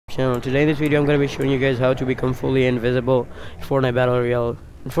channel. Today in this video I'm going to be showing you guys how to become fully invisible in Fortnite Battle Royale.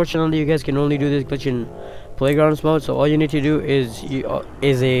 Unfortunately, you guys can only do this glitch in playgrounds mode, so all you need to do is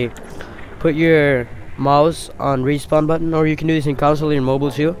put your mouse on respawn button, or you can do this in console or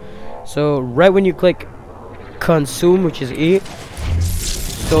mobile too. So right when you click consume, which is E,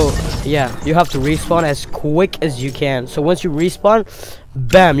 so yeah, you have to respawn as quick as you can. So once you respawn,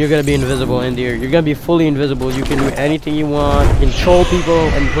 bam, you're gonna be invisible in there. You're gonna be fully invisible. You can do anything you want. You can troll people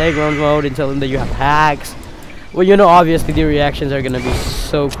in playground mode and tell them that you have hacks. Well, you know, obviously the reactions are gonna be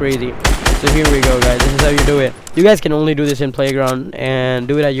so crazy. So here we go, guys. This is how you do it. You guys can only do this in playground and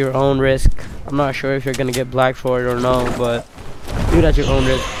do it at your own risk. I'm not sure if you're gonna get blacked for it or no, but do it at your own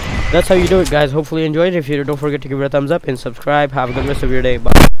risk. That's how you do it, guys. Hopefully you enjoyed. If you do, don't forget to give it a thumbs up and subscribe. Have a good rest of your day.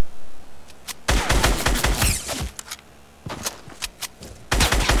 Bye.